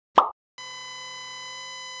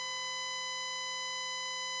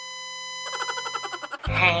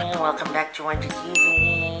Hi! Welcome back to Wonder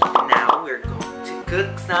TV. Now we're going to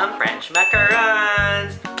cook some French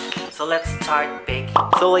macarons. So let's start baking.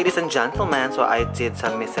 So ladies and gentlemen, so I did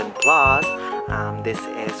some mise en place. This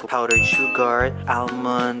is powdered sugar,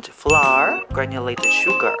 almond flour, granulated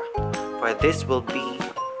sugar. For this will be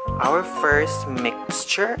our first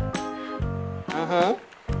mixture.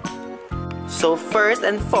 So first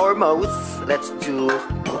and foremost, let's do...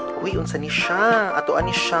 Uy, unsa ni siya? Ato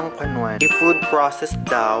ani siyang panwan. I-food process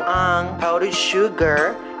daw ang powdered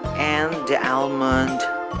sugar and the almond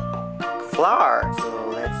flour.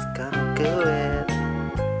 So let's gonna do it.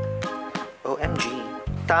 OMG.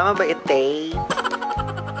 Tama ba ite?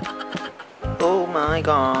 Oh my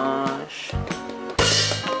gosh.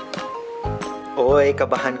 Oy,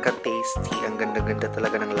 kabahan ka tasty. Ang ganda-ganda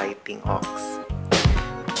talaga ng lighting, Ox.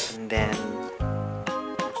 And then,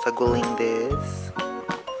 saguling this.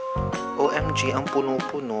 OMG, ang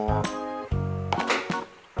puno-puno.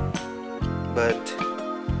 But,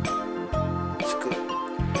 it's good.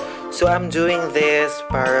 So, I'm doing this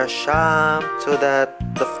para siya so that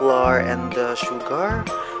the flour and the sugar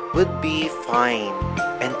would be fine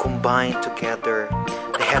and combined together.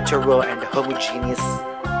 The hetero and the homogeneous.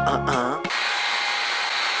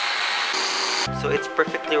 So it's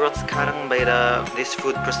perfectly roasted by this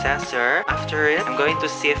food processor. After it, I'm going to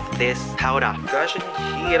sift this powder. Gosh, ang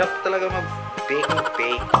hirap talaga mag-bake.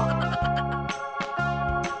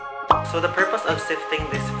 So the purpose of sifting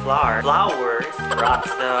this flours,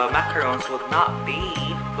 the macarons would not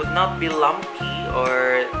be lumpy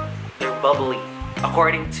or they're bubbly.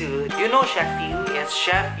 According to, you know Chef Yu, it's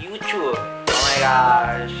Chef YouTube. Oh my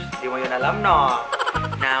gosh, di mo yun alam, no?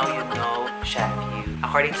 Now you know Chef Yu.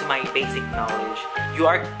 According to my basic knowledge, you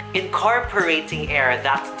are incorporating air.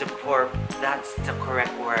 That's the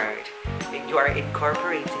correct word. You are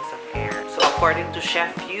incorporating some air. So according to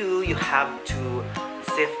Chef Yu, you have to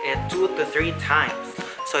sift it 2 to 3 times.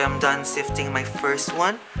 So I'm done sifting my first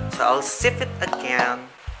one. So I'll sift it again.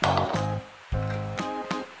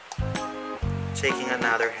 Taking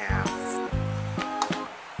another half.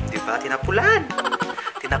 Diba? Tinapulan!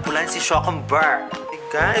 Tinapulan si Shokumber.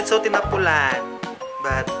 Guys, so tinapulan.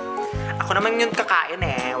 But, ako naman yung kakain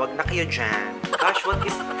eh. Wag na kayo dyan. Gosh, what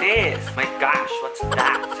is this? My gosh, what's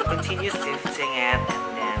that? So, continue sifting it and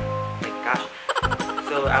then, my gosh.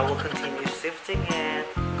 So, I will continue sifting it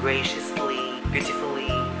graciously, beautifully.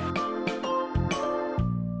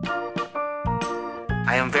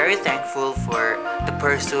 I am very thankful for the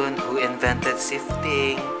person who invented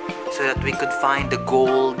sifting so that we could find the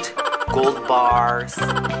gold bars.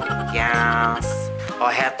 Yes. Oh,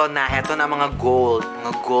 heto na mga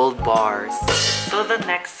gold bars. So the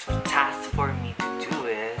next task for me to do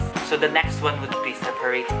is, so the next one would be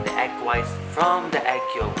separating the egg whites from the egg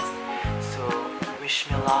yolks. So, wish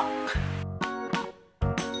me luck.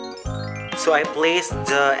 So I placed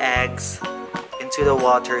the eggs into the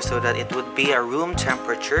water so that it would be a room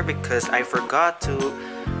temperature because I forgot to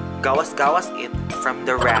gawas it from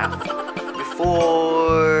the rack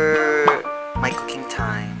before my cooking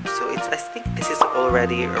time. So I think this is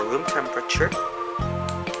already a room temperature.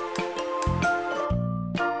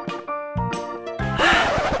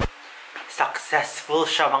 Successful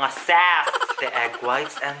siya mga sass! The egg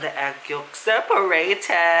whites and the egg yolk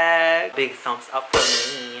separated! Big thumbs up for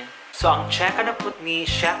me. So ang cheka na put ni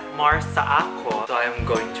Chef Mars sa ako. So I'm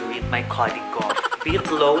going to read my código. Beat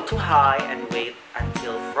low to high and wait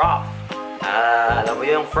until froth. Alam mo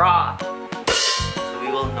yung froth. So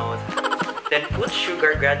we will know that. Then put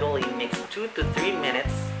sugar gradually, mix 2 to 3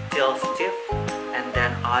 minutes till stiff, and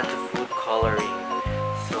then add the food coloring.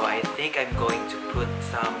 So I think I'm going to put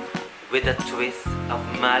some with a twist of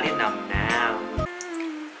malinam now.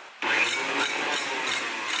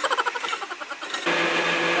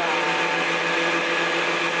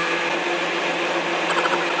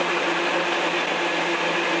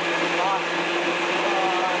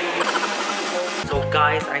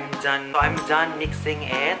 Guys, I'm done mixing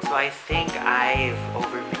it. So I think I've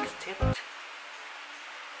overmixed it.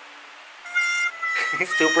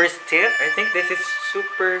 Super stiff. I think this is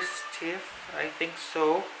super stiff. I think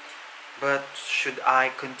so. But should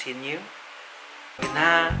I continue?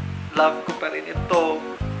 Na, love ko pa rin ito.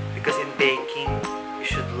 Because in baking, you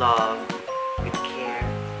should love with care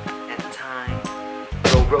and time.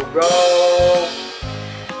 Row!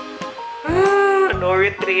 No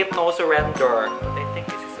retreat, no surrender. But I think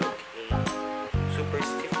this is okay. Super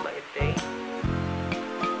stiff ba ito eh?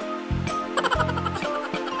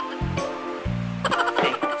 I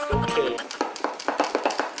think it's okay.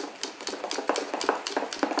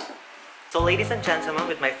 So ladies and gentlemen,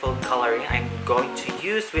 with my food coloring, I'm going to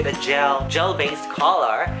use with a gel-based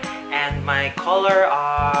color. And my color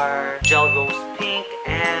are gel rose pink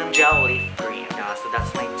and gel leaf green. Yeah, so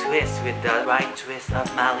that's my twist with the right twist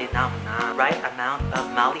of malinamnam. Right amount of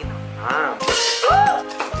malinamnam.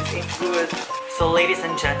 This ain't good. So ladies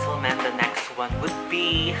and gentlemen, the next one would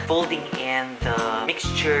be folding in the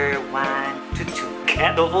mixture 1 to 2.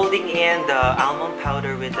 And so folding in the almond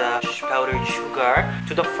powder with the powdered sugar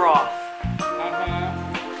to the froth.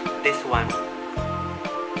 This one.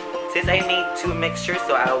 Since I made 2 mixtures,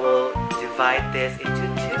 so I will divide this into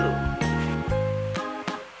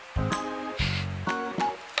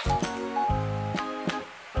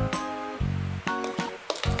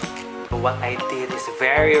 2. What I did is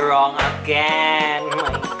very wrong again.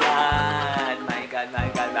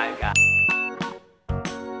 My god.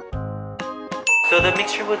 So the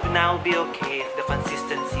mixture would now be okay if the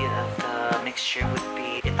consistency of the mixture would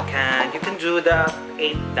be, you can do the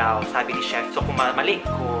 8 daw, sabi ni chef. So kung mali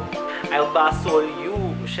ko, I'll basol you,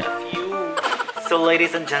 chef you. So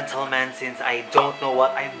ladies and gentlemen, since I don't know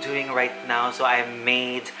what I'm doing right now, so I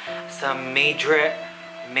made some major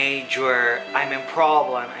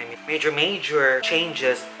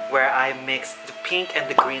changes where I mixed the pink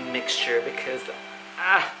and the green mixture because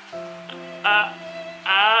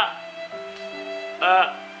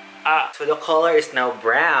so the color is now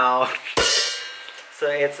brown. So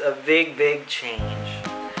it's a big change.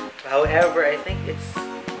 However, I think it's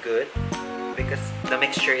good because the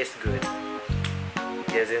mixture is good.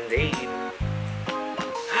 Yes, indeed.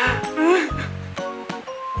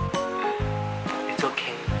 It's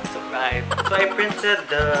okay. It's alright. So I printed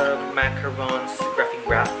the macarons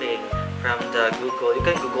graphing from the Google. You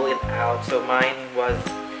can Google it out. So mine was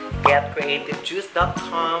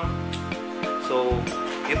getcreativejuice.com. So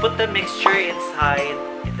you put the mixture inside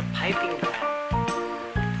in the piping bag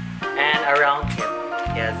and around it.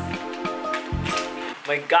 Yes.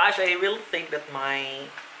 My gosh, I really think that my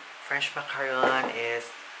French macaron is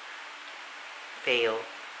fail,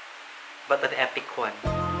 but an epic one.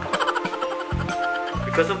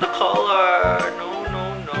 Because of the color. No.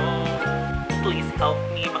 Please help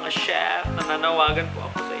me mga chef. Nananawagan po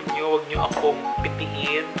ako sa inyo. Huwag niyo akong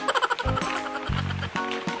pipiin.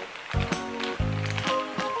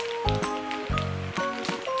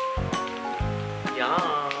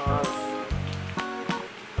 Yes.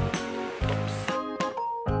 Oops.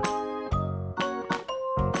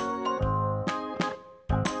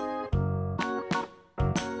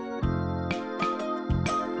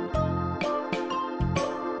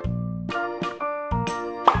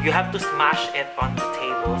 You have to smash it on the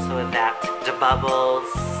table so that the bubbles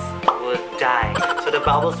would die. So the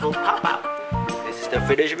bubbles will pop out. This is the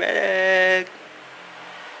finished product.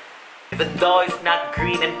 Even though it's not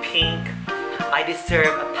green and pink, I deserve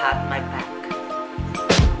a pat on my back.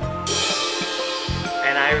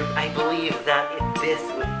 And I believe that this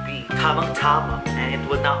would be tamang-tama and it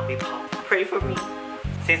would not be pop. Pray for me.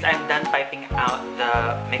 Since I'm done piping out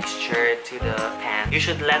the mixture to the pan, you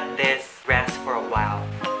should let this rest for a while.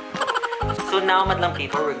 So now, madlang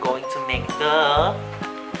people, we're going to make the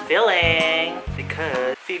filling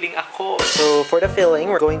because feeling ako. So for the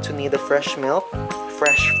filling, we're going to need the fresh milk,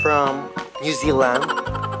 fresh from New Zealand.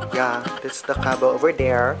 Yeah, that's the kaba over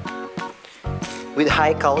there. With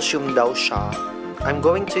high calcium daw siya. I'm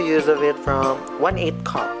going to use of it from 1/8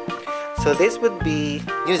 cup. So this would be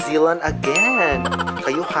New Zealand again.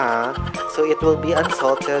 Kayo ha. So it will be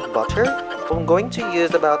unsalted butter. I'm going to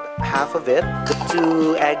use about half of it. The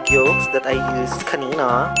 2 egg yolks that I used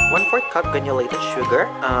kanina. 1/4 cup granulated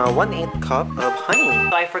sugar. 1/8 cup of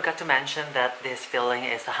honey. So I forgot to mention that this filling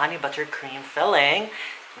is a honey butter cream filling.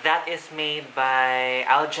 That is made by,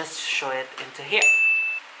 I'll just show it into here.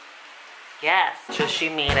 Yes, so she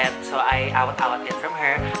made it, so I out it from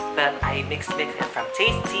her, but I mixed it from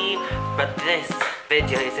Tasty, but this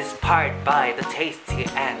video is inspired by the Tasty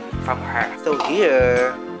and from her. So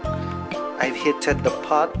here, I've heated the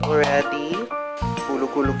pot already.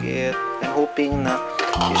 Kulog-kulog it. I'm hoping na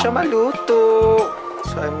hindi siya maluto.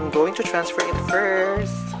 So I'm going to transfer it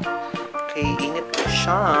first. Okay, init ko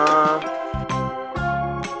siya.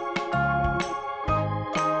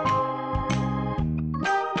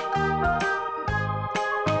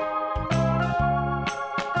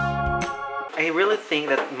 I really think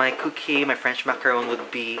that my cookie, my French macaron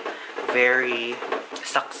would be very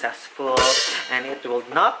successful and it will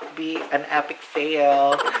not be an epic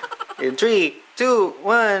fail. In 3, 2,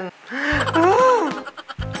 1.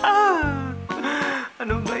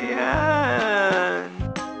 Ano ba yan?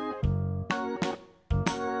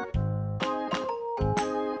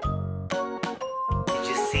 Did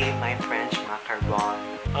you see my French macaron?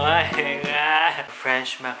 Oh my God.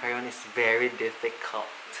 French macaron is very difficult.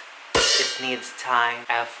 It needs time,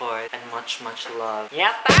 effort, and much love.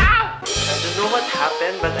 Yep! I don't know what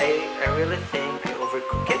happened, but I really think I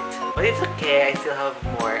overcooked it. But it's okay, I still have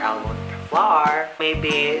more almond flour.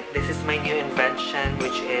 Maybe this is my new invention,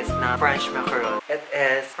 which is not French macaron. It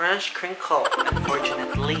is French crinkle.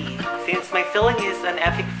 Unfortunately, since my filling is an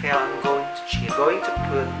epic fail, I'm going to cheat. I'm going to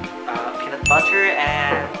put peanut butter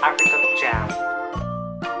and apricot jam.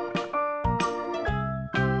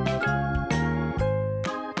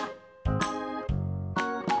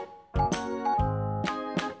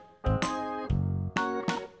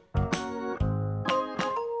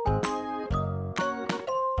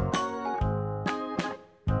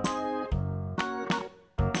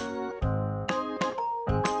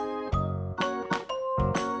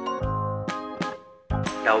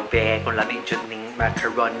 Daw be, kung lamig dyan ning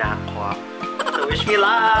macaron na ako. So wish me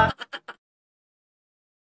luck!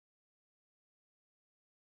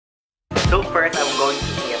 So first, I'm going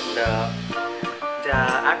to get the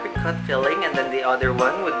apricot filling, and then the other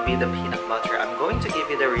one would be the peanut butter. I'm going to give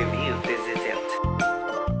you the review. This is it.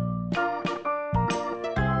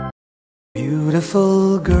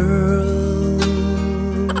 Beautiful girl.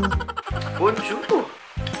 Bonjour!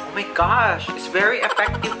 Oh my gosh, it's very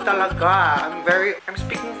effective talaga. I'm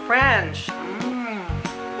speaking French.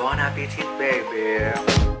 Bon appetit, baby.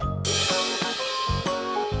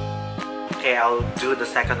 Okay, I'll do the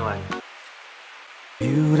second one.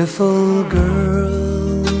 Beautiful girl.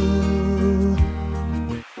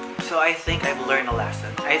 So I think I've learned a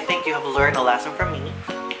lesson. I think you have learned a lesson from me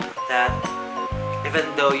that even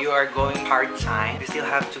though you are going hard time, you still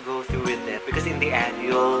have to go through with it. Because in the end,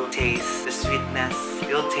 you'll taste the sweetness.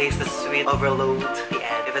 You'll taste the sweet overload at the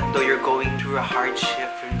end. Even though you're going through a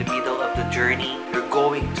hardship in the middle of the journey, you're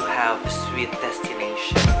going to have a sweet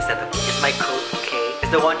destination. Is my code okay?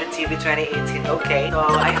 Is the Wonder TV 2018 okay? So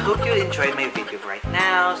I hope you enjoyed my video right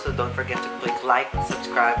now. So don't forget to click like,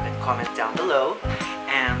 subscribe, and comment down below.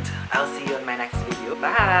 And I'll see you in my next video.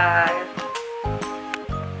 Bye!